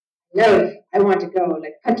 no, I want to go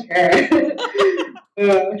like punch her.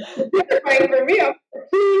 Terrifying for me.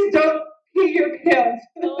 Please don't pee your pants.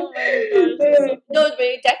 Oh my gosh. No, but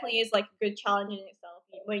it definitely is like a good challenge in itself.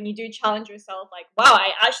 When you do challenge yourself, like, wow,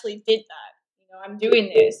 I actually did that. You know, I'm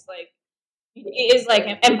doing this. Like, it is like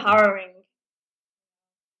empowering.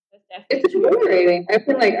 It's exhilarating. I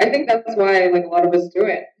think that's why like a lot of us do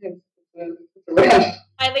it. It's a rush.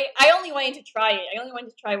 I only wanted to try it. I only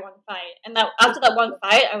wanted to try one fight, and that after that one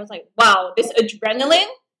fight, I was like, wow, this adrenaline,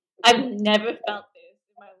 I've never felt this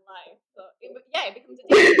in my life. So it becomes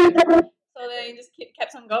addictive. So then it just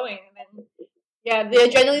kept on going, and then the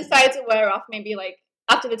adrenaline started to wear off. Maybe like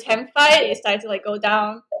after the 10th fight, it started to like go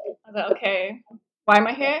down. I was like, okay, why am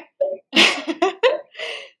I here?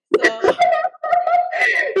 So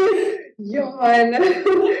yawn.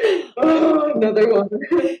 Oh, another one.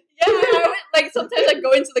 Yeah, I would, like sometimes I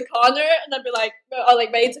go into the corner and I'd be like, oh,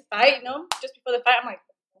 like ready to fight, you know, just before the fight. I'm like,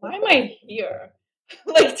 why am I here?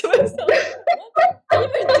 Like to myself, what am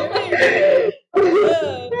I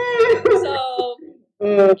doing? So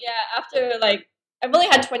after like I've only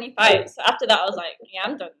had 20 fights. So after that, I was like, yeah,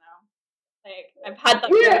 I'm done now. Like I've had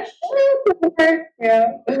that rush.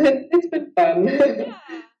 Yeah, it's been fun.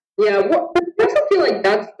 Yeah, well, I also feel like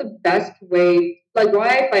that's the best way. Like, why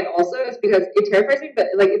I fight also is because it terrifies me, but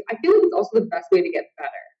like, I feel like it's also the best way to get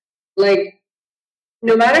better. Like,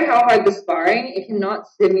 no matter how hard the sparring, it cannot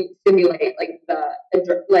simulate like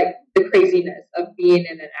the craziness of being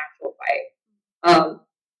in an actual fight.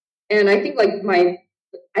 And I think like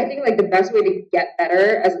the best way to get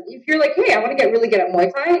better, as if you're like, hey, I want to get really good at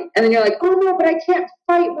Muay Thai, and then you're like, oh no, but I can't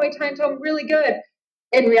fight Muay Thai until I'm really good.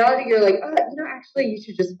 In reality, you're like, actually, you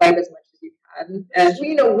should just fight as much as you can,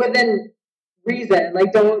 and within reason.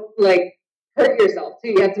 Like, don't like hurt yourself too.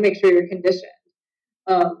 You have to make sure you're conditioned.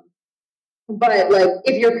 But like,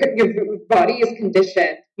 if your body is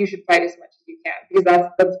conditioned, you should fight as much as you can, because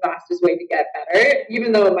that's the fastest way to get better.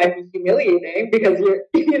 Even though it might be humiliating, because you're,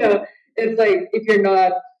 it's like if you're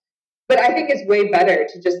not. But I think it's way better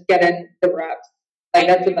to just get in the reps. Like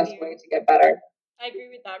that's the best way to get better. I agree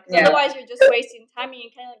with that, because otherwise you're just wasting time, and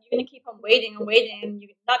you're gonna keep on waiting and waiting, and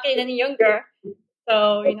you're not getting any younger.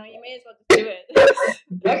 So you may as well just do it.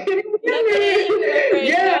 Not getting younger.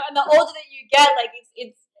 Yeah. And the older that you get, like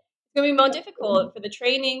it's gonna be more difficult for the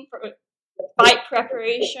training, for fight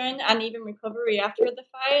preparation, and even recovery after the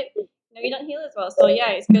fight. You don't heal as well. So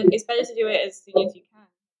yeah, it's good. It's better to do it as soon as you can.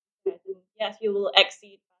 And yes, you will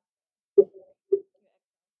exceed.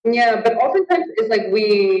 Yeah, but oftentimes it's like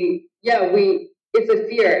it's a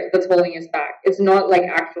fear that's holding us back. It's not like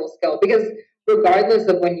actual skill, because regardless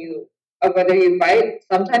of whether you fight,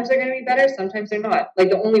 sometimes they're going to be better, sometimes they're not. Like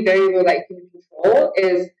the only variable that you can control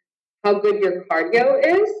is how good your cardio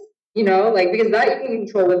is, like, because that you can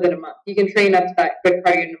control within a month. You can train up to that good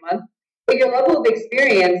cardio in a month. But your level of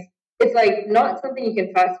experience, it's like not something you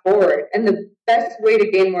can fast forward. And the best way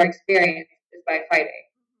to gain more experience is by fighting.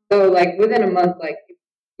 So like within a month, like,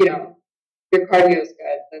 your cardio is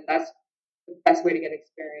good, then that's the best way to get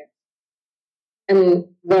experience and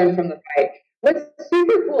learn from the fight. What's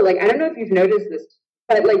super cool, like, I don't know if you've noticed this,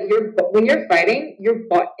 but like when you're fighting,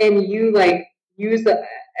 and you like use a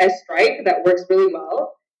strike that works really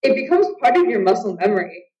well, it becomes part of your muscle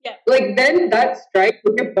memory. Yeah. Like then that strike,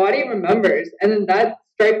 your body remembers, and then that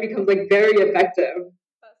strike becomes like very effective.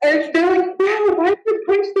 And they're like, wow, why did you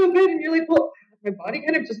punch so good? And you're like, well, my body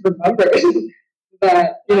kind of just remembers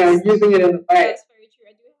that, using it in the fight. That's very true.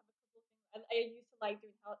 I do have a couple things. I used to like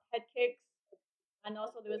doing head kicks, and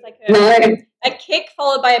also there was like a kick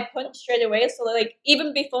followed by a punch straight away. So like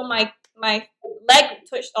even before my leg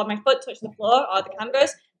touched or my foot touched the floor or the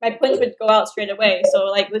canvas, my punch would go out straight away. So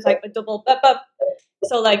like it was like a double bup bup.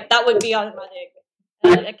 So like that would be automatic.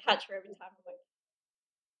 And I catch her every time. I'm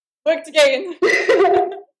like, worked again.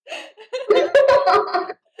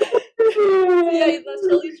 Yeah, that's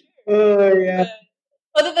totally true. Oh yeah.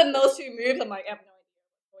 But other than those two moves, I'm like, I have no idea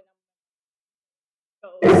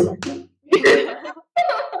what's going on.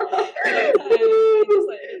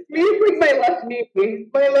 Me, it's like my left knee.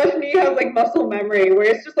 My left knee has like muscle memory, where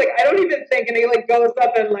it's just like I don't even think, and it like goes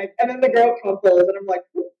up and then the girl crumples, and I'm like,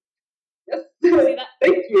 yes,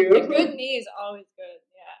 thank you. A good knee is always good.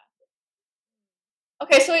 Yeah.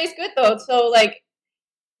 Okay, so it's good though. So like,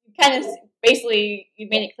 you kind of basically you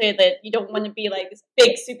made it clear that you don't want to be like this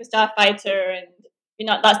big superstar fighter, and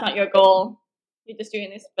that's not your goal. You're just doing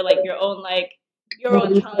this for like your own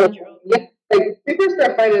challenge, your own. Yeah, like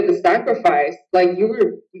superstar fighter, the sacrifice. Like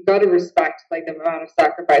you got to respect like the amount of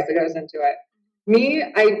sacrifice that goes into it. Me,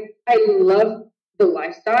 I love the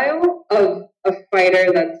lifestyle of a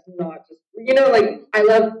fighter that's not just like I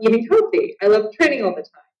love eating healthy. I love training all the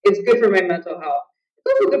time. It's good for my mental health. It's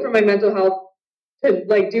also good for my mental health to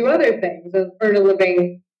like do other things and earn a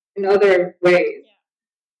living in other ways.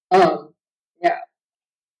 Yeah.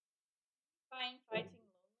 Fine fighting.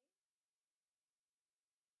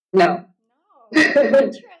 No.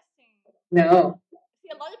 Interesting. No. See,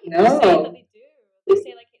 a lot of people say that they do. They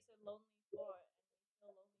say like it's a lonely sport.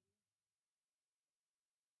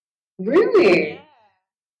 Really?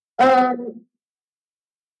 Yeah.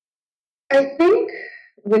 I think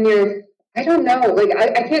I don't know, like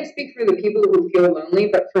I can't speak for the people who feel lonely,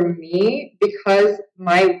 but for me, because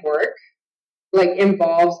my work like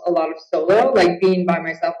involves a lot of solo, like being by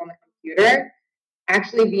myself on the computer,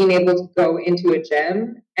 actually being able to go into a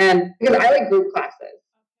gym, and because I like group classes,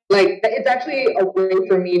 like it's actually a way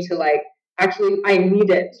for me to like I need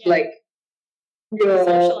it, like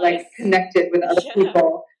feel like connected with other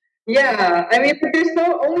people. Yeah, I mean, there's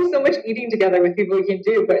only so much eating together with people you can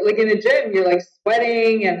do, but like in a gym, you're like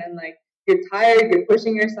sweating, and then like you're tired, you're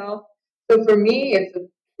pushing yourself. So for me,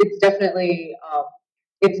 it's definitely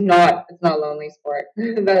it's not a lonely sport.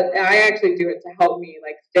 But I actually do it to help me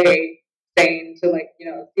like stay sane, to like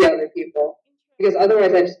see other people, because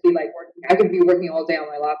otherwise I'd just be like working. I could be working all day on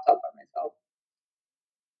my laptop by myself.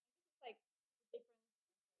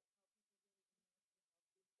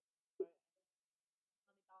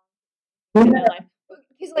 In my life.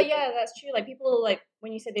 Because like that's true. Like people like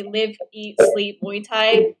when you say they live, eat, sleep Muay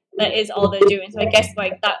Thai, that is all they're doing. So I guess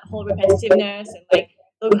like that whole repetitiveness and like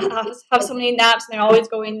they'll have so many naps and they're always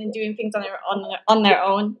going and doing things on their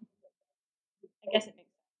own. I guess it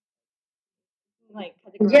makes sense. Like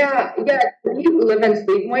yeah. When you live and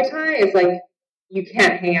sleep Muay Thai, it's like you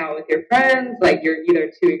can't hang out with your friends. Like you're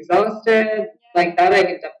either too exhausted. Like that, I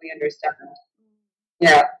can definitely understand.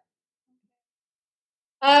 Yeah.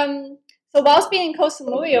 So whilst being in Koh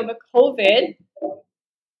Samui over COVID,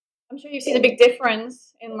 I'm sure you've seen a big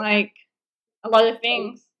difference in like a lot of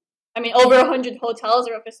things. I mean, over 100 hotels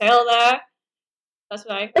are up for sale there. That's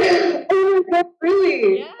right. Oh my God,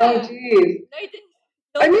 really? Yeah. Oh, geez. No, you didn't.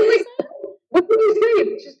 I mean, like, what can you say?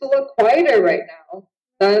 It's just a lot quieter right now.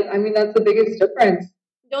 That's the biggest difference.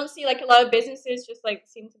 You don't see like a lot of businesses just like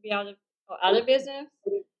seem to be out of business.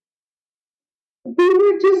 We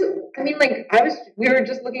were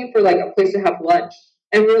just looking for like a place to have lunch,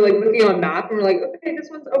 and we were like looking on a map, and we're like, okay, this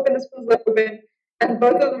one's open, this one's open, and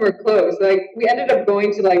both of them were closed. Like we ended up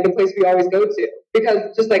going to like the place we always go to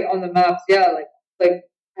because just like on the maps, like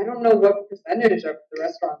I don't know what percentage of the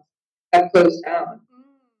restaurants have closed down,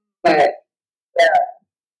 but yeah.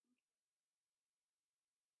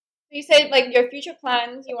 So you said like your future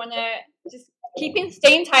plans, you want to just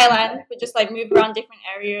stay in Thailand, but just like move around different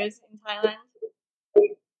areas in Thailand.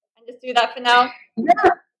 Just do that for now?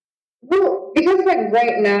 Yeah. Well, because like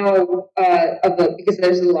right now, because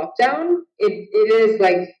there's a lockdown, it is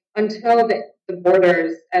like until the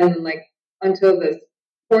borders and like until this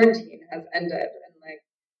quarantine has ended, and like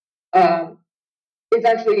it's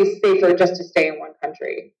actually safer just to stay in one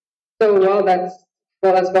country. So while that's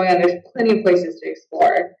going on, there's plenty of places to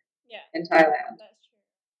explore. Yeah. In Thailand. That's true.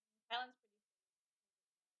 Thailand's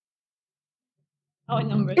pretty. Oh,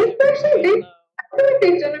 numbers. Especially I feel like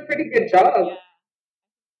they've done a pretty good job.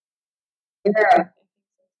 Yeah.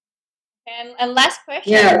 And last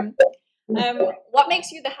question. Yeah. What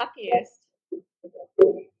makes you the happiest?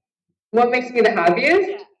 What makes me the happiest?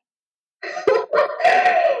 Yeah.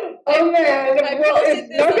 Oh man, well, it's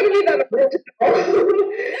not going to be that original.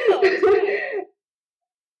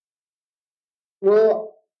 No.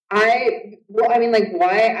 Well, I mean, like,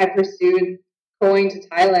 why I pursued going to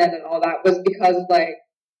Thailand and all that was because, like,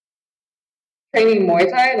 training Muay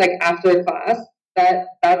Thai, like, after class,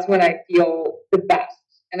 that's when I feel the best.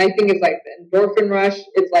 And I think it's, like, the endorphin rush.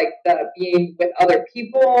 It's, like, the being with other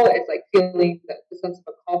people. It's, like, feeling the sense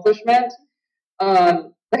of accomplishment.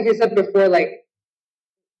 Like I said before, like,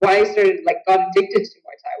 why I got addicted to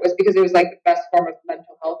Muay Thai was because it was, like, the best form of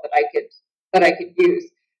mental health that I could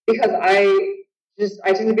use. Because I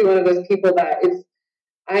tend to be one of those people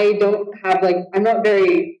I don't have like I'm not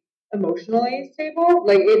very emotionally stable.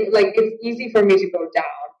 It's easy for me to go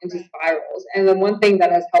down into spirals. And the one thing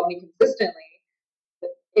that has helped me consistently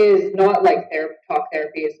is not like talk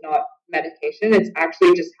therapy, is not medication. It's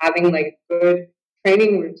actually just having like a good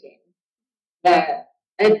training routine.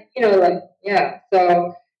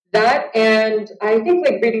 So that, and I think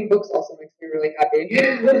like reading books also makes me really happy.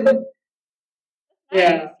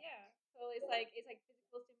 Yeah. So it's like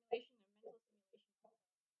physical stimulation and mental stimulation.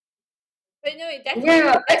 But no, it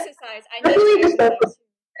definitely exercise. I need to exercise.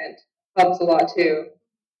 Helps a lot too.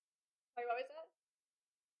 Sorry, what was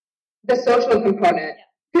that? The social component,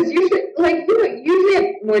 because usually at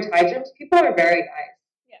Muay Thai gyms, people are very nice.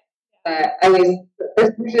 Yeah. At least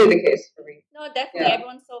that's usually the case for me. No, definitely. Yeah.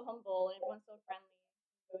 Everyone's so humble and everyone's so friendly.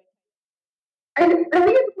 I think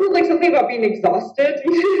it's like something about being exhausted.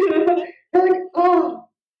 They're like, oh.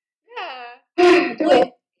 Yeah. It's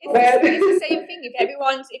the same thing. If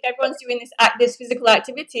everyone's doing this physical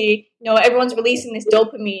activity, everyone's releasing this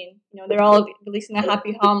dopamine. They're all releasing a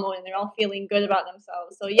happy hormone and they're all feeling good about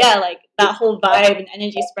themselves. So yeah, like that whole vibe and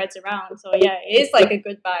energy spreads around. So yeah, it is like a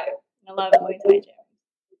good vibe in a lot of Muay Thai gyms.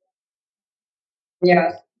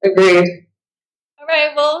 Yes, agreed. All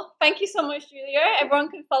right, well, thank you so much, Julia. Everyone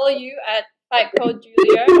can follow you at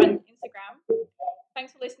FightCodeJulia on Instagram.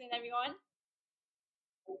 Thanks for listening, everyone.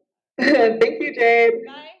 Thank you, Jade.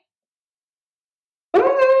 Bye. Bye.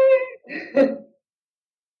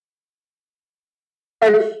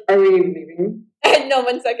 Are we leaving? No,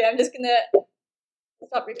 1 second. I'm just gonna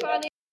stop recording.